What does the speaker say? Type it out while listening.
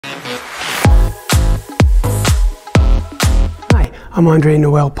I'm Andre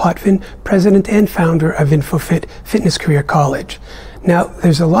Noel Potvin, President and founder of Infofit Fitness Career College. Now,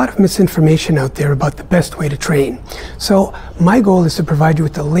 there's a lot of misinformation out there about the best way to train. So my goal is to provide you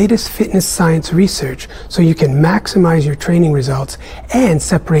with the latest fitness science research so you can maximize your training results and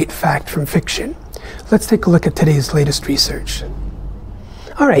separate fact from fiction. Let's take a look at today's latest research.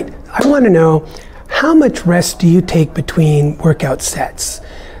 All right, I want to know, how much rest do you take between workout sets?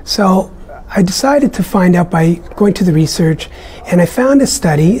 So I decided to find out by going to the research, and I found a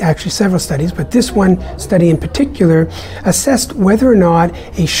study, actually several studies, but this one study in particular assessed whether or not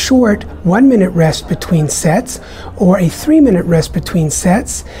a short 1-minute rest between sets or a 3-minute rest between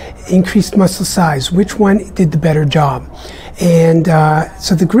sets increased muscle size. Which one did the better job? And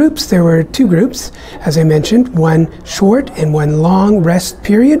so the groups, there were two groups, as I mentioned, one short and one long rest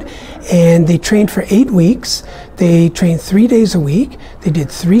period, and they trained for 8 weeks. They trained 3 days a week. They did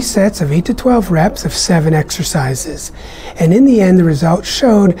 3 sets of 8 to 12 reps of 7 exercises. And in the end, the results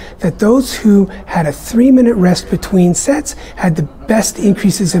showed that those who had a 3-minute rest between sets had the best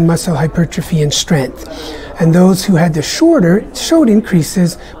increases in muscle hypertrophy and strength. And those who had the shorter showed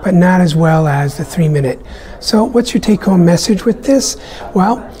increases, but not as well as the 3-minute. So what's your take-home message with this?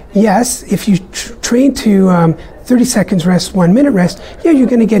 Well, yes, if you train to 30 seconds rest, 1 minute rest, yeah, you're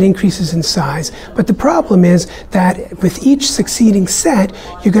going to get increases in size. But the problem is that with each succeeding set,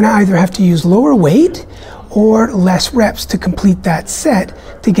 you're going to either have to use lower weight or less reps to complete that set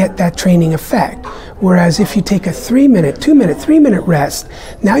to get that training effect. Whereas if you take a 3-minute, 2-minute, 3-minute rest,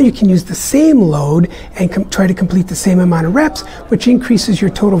 now you can use the same load and try to complete the same amount of reps, which increases your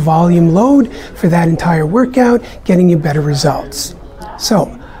total volume load for that entire workout, getting you better results.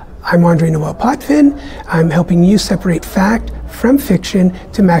 So, I'm Andre Noel Potvin. I'm helping you separate fact from fiction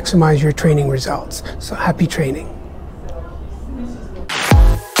to maximize your training results. So happy training.